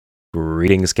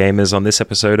Greetings, gamers. On this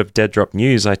episode of Dead Drop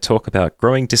News, I talk about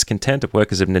growing discontent of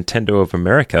workers of Nintendo of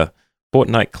America,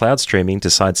 Fortnite cloud streaming to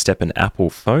sidestep an Apple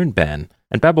phone ban,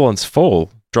 and Babylon's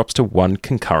Fall drops to one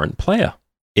concurrent player.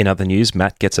 In other news,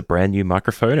 Matt gets a brand new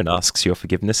microphone and asks your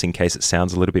forgiveness in case it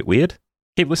sounds a little bit weird.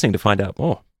 Keep listening to find out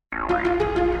more.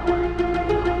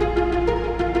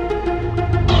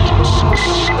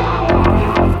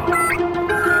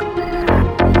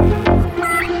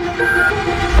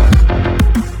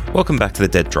 Welcome back to the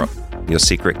Dead Drop, your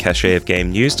secret cache of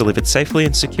game news delivered safely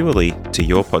and securely to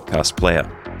your podcast player.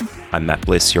 I'm Matt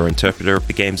Bliss, your interpreter of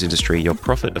the games industry, your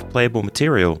prophet of playable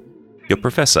material, your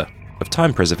professor of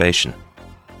time preservation.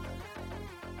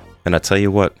 And I tell you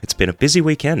what, it's been a busy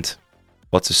weekend.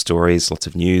 Lots of stories, lots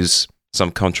of news,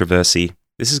 some controversy.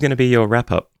 This is going to be your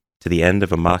wrap-up to the end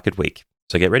of a market week.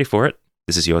 So get ready for it.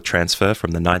 This is your transfer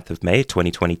from the 9th of May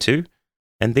 2022,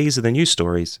 and these are the news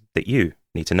stories that you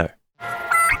need to know.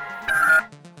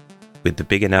 With the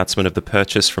big announcement of the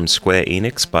purchase from Square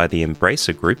Enix by the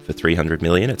Embracer Group for $300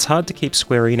 million, it's hard to keep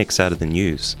Square Enix out of the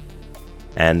news.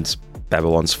 And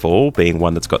Babylon's Fall, being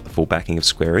one that's got the full backing of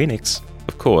Square Enix,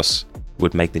 of course,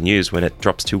 would make the news when it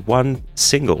drops to one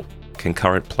single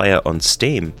concurrent player on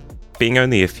Steam, being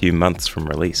only a few months from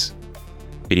release.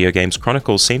 Video Games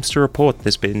Chronicle seems to report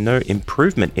there's been no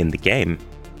improvement in the game,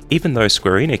 even though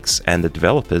Square Enix and the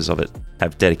developers of it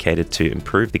have dedicated to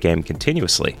improve the game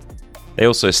continuously. They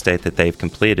also state that they've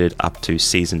completed up to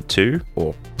Season 2,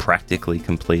 or practically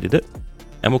completed it,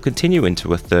 and will continue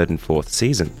into a third and fourth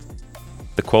season.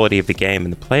 The quality of the game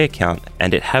and the player count,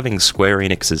 and it having Square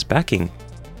Enix's backing,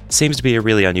 seems to be a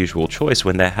really unusual choice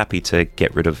when they're happy to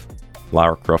get rid of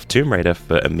Lara Croft Tomb Raider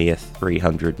for a mere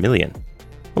 $300 million.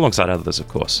 Alongside others, of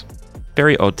course.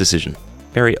 Very odd decision.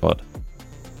 Very odd.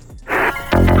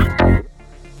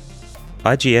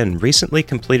 IGN recently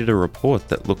completed a report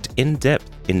that looked in-depth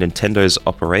in Nintendo's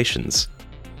operations,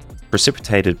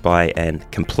 precipitated by a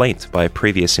complaint by a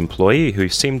previous employee who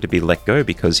seemed to be let go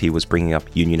because he was bringing up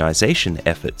unionization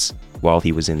efforts while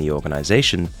he was in the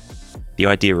organization. The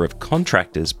idea of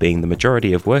contractors being the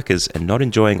majority of workers and not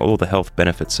enjoying all the health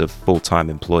benefits of full-time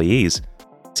employees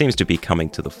seems to be coming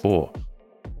to the fore.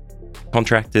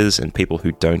 Contractors and people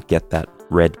who don't get that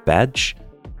red badge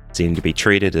seem to be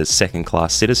treated as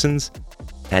second-class citizens,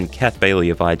 and Kat Bailey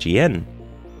of IGN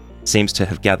seems to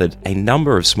have gathered a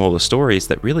number of smaller stories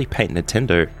that really paint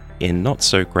Nintendo in not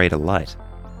so great a light.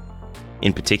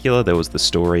 In particular, there was the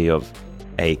story of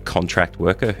a contract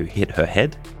worker who hit her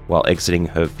head while exiting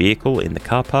her vehicle in the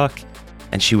car park,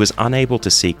 and she was unable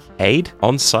to seek aid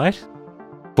on site.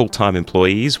 Full-time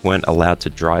employees weren't allowed to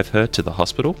drive her to the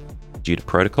hospital due to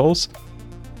protocols,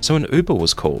 so an Uber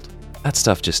was called. That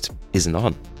stuff just isn't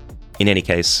on. In any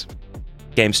case,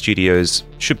 game studios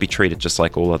should be treated just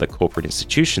like all other corporate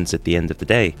institutions at the end of the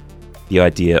day. The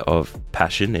idea of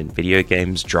passion in video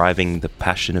games driving the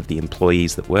passion of the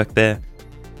employees that work there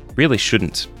really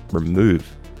shouldn't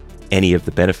remove any of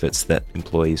the benefits that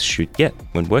employees should get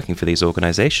when working for these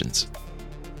organizations.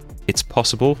 It's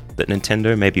possible that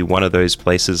Nintendo may be one of those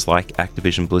places like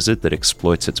Activision Blizzard that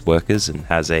exploits its workers and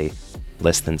has a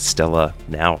less than stellar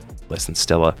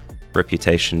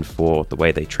reputation for the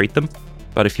way they treat them.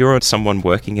 But if you're someone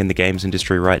working in the games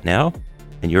industry right now,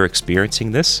 and you're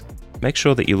experiencing this, make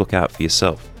sure that you look out for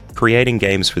yourself. Creating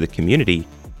games for the community,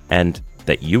 and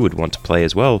that you would want to play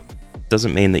as well,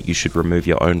 doesn't mean that you should remove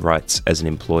your own rights as an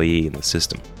employee in the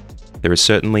system. There is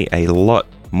certainly a lot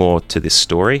more to this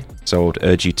story, so I would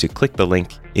urge you to click the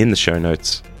link in the show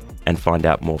notes and find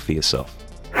out more for yourself.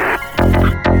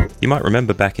 You might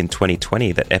remember back in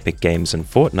 2020 that Epic Games and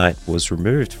Fortnite was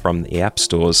removed from the app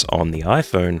stores on the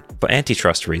iPhone for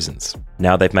antitrust reasons.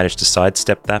 Now they've managed to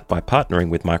sidestep that by partnering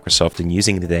with Microsoft and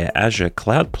using their Azure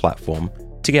cloud platform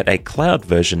to get a cloud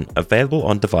version available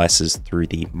on devices through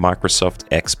the Microsoft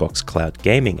Xbox Cloud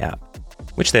Gaming app,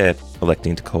 which they're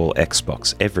electing to call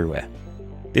Xbox Everywhere.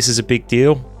 This is a big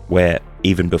deal, where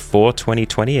even before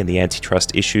 2020 and the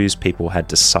antitrust issues, people had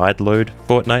to sideload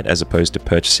Fortnite as opposed to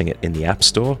purchasing it in the App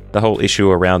Store. The whole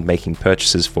issue around making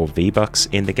purchases for V-Bucks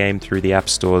in the game through the App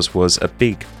Stores was a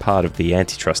big part of the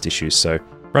antitrust issues, so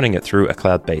running it through a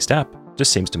cloud-based app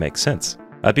just seems to make sense.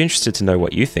 I'd be interested to know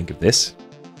what you think of this.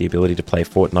 The ability to play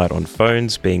Fortnite on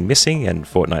phones being missing, and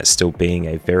Fortnite still being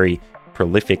a very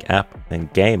prolific app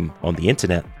and game on the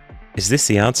internet. Is this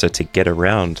the answer to get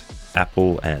around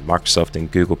Apple and Microsoft and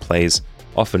Google Play's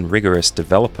often rigorous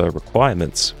developer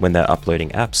requirements when they're uploading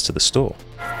apps to the store?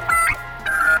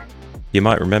 You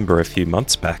might remember a few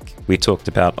months back, we talked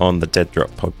about on the Dead Drop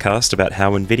podcast about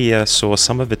how Nvidia saw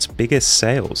some of its biggest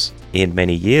sales in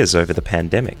many years over the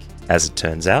pandemic. As it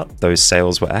turns out, those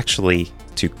sales were actually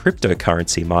to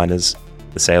cryptocurrency miners,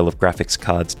 the sale of graphics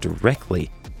cards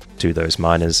directly to those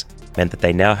miners meant that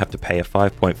they now have to pay a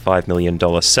 $5.5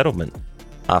 million settlement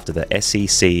after the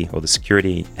SEC, or the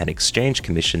Security and Exchange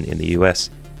Commission in the US,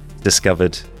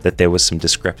 discovered that there was some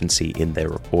discrepancy in their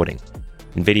reporting.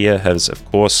 Nvidia has, of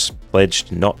course,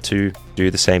 pledged not to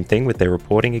do the same thing with their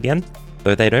reporting again,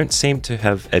 though they don't seem to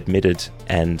have admitted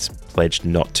and pledged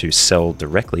not to sell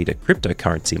directly to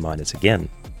cryptocurrency miners again.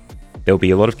 There'll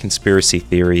be a lot of conspiracy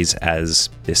theories as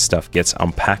this stuff gets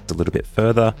unpacked a little bit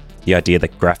further. The idea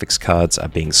that graphics cards are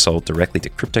being sold directly to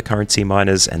cryptocurrency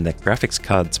miners and that graphics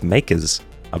cards makers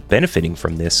are benefiting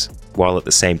from this, while at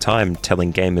the same time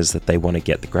telling gamers that they want to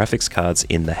get the graphics cards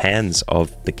in the hands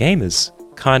of the gamers,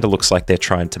 kinda looks like they're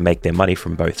trying to make their money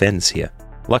from both ends here.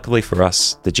 Luckily for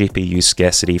us, the GPU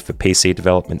scarcity for PC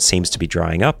development seems to be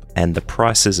drying up, and the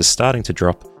prices are starting to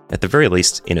drop. At the very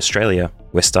least, in Australia,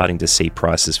 we're starting to see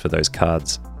prices for those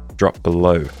cards drop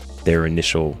below their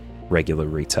initial regular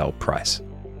retail price.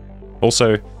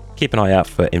 Also, keep an eye out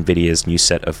for Nvidia's new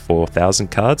set of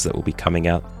 4000 cards that will be coming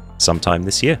out sometime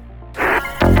this year.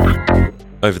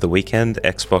 Over the weekend,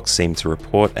 Xbox seemed to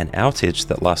report an outage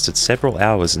that lasted several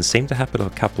hours and seemed to happen a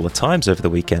couple of times over the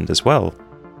weekend as well.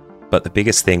 But the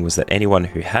biggest thing was that anyone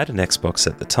who had an Xbox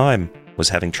at the time was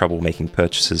having trouble making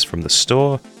purchases from the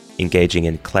store, engaging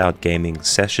in cloud gaming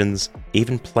sessions,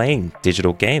 even playing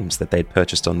digital games that they'd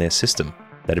purchased on their system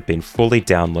that had been fully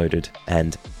downloaded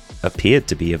and appeared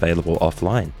to be available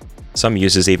offline. Some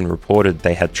users even reported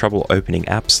they had trouble opening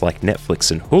apps like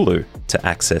Netflix and Hulu to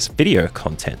access video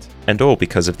content, and all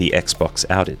because of the Xbox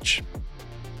outage.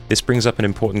 This brings up an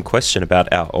important question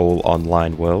about our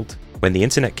all-online world. When the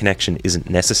internet connection isn't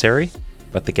necessary,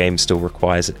 but the game still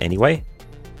requires it anyway,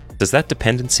 does that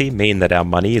dependency mean that our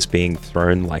money is being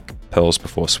thrown like pearls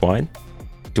before swine?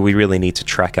 Do we really need to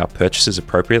track our purchases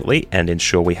appropriately and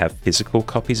ensure we have physical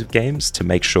copies of games to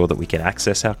make sure that we can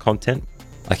access our content?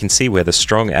 I can see where the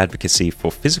strong advocacy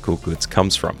for physical goods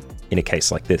comes from in a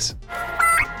case like this.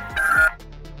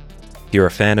 If you're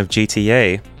a fan of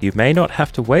GTA, you may not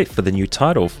have to wait for the new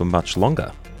title for much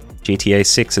longer. GTA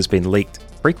 6 has been leaked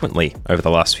frequently over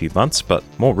the last few months, but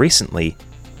more recently,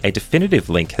 a definitive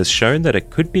link has shown that it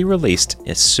could be released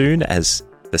as soon as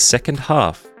the second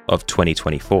half of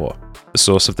 2024. The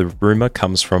source of the rumor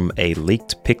comes from a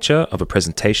leaked picture of a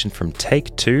presentation from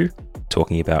Take-Two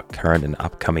talking about current and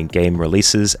upcoming game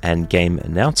releases and game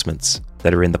announcements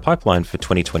that are in the pipeline for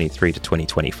 2023 to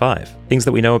 2025. Things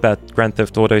that we know about Grand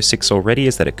Theft Auto 6 already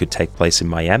is that it could take place in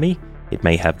Miami, it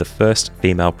may have the first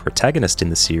female protagonist in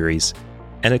the series,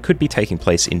 and it could be taking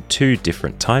place in 2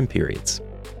 different time periods.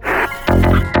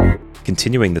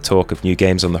 Continuing the talk of new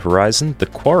games on the horizon, The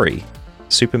Quarry,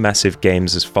 Supermassive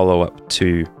Games' follow-up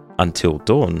to Until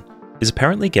Dawn, is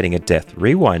apparently getting a death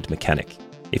rewind mechanic.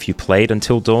 If you played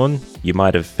Until Dawn, you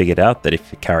might have figured out that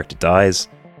if your character dies,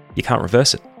 you can't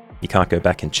reverse it. You can't go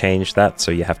back and change that,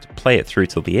 so you have to play it through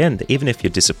till the end, even if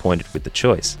you're disappointed with the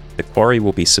choice. The Quarry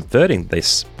will be subverting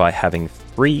this by having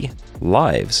 3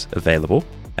 lives available,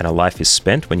 and a life is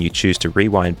spent when you choose to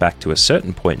rewind back to a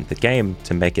certain point in the game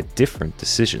to make a different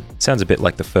decision. Sounds a bit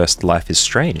like the first Life is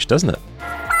Strange, doesn't it?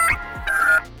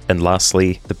 And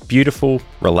lastly, the beautiful,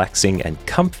 relaxing, and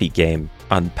comfy game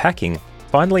Unpacking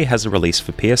finally has a release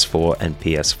for PS4 and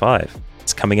PS5.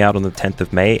 It's coming out on the 10th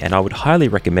of May, and I would highly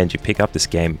recommend you pick up this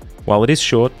game. While it is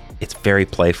short, it's very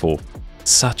playful.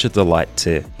 Such a delight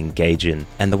to engage in,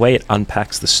 and the way it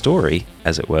unpacks the story,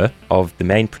 as it were, of the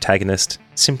main protagonist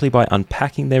simply by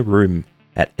unpacking their room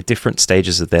at different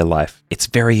stages of their life. It's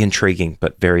very intriguing,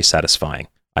 but very satisfying.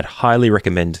 I'd highly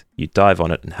recommend you dive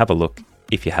on it and have a look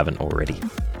if you haven't already.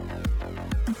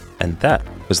 And that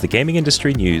was the gaming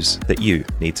industry news that you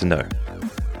need to know.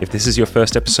 If this is your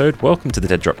first episode, welcome to the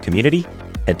Dead Drop community.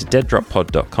 Head to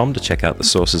deaddroppod.com to check out the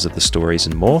sources of the stories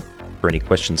and more. For any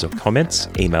questions or comments,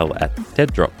 email at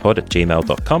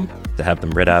deaddroppod@gmail.com to have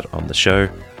them read out on the show.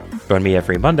 Join me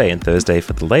every Monday and Thursday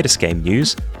for the latest game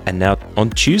news, and now on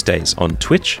Tuesdays on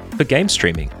Twitch for game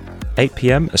streaming, 8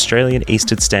 PM Australian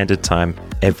Eastern Standard Time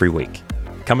every week.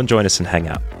 Come and join us and hang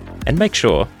out. And make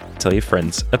sure to tell your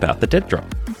friends about the Dead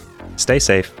Drop. Stay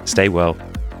safe, stay well,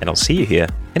 and I'll see you here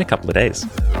in a couple of days.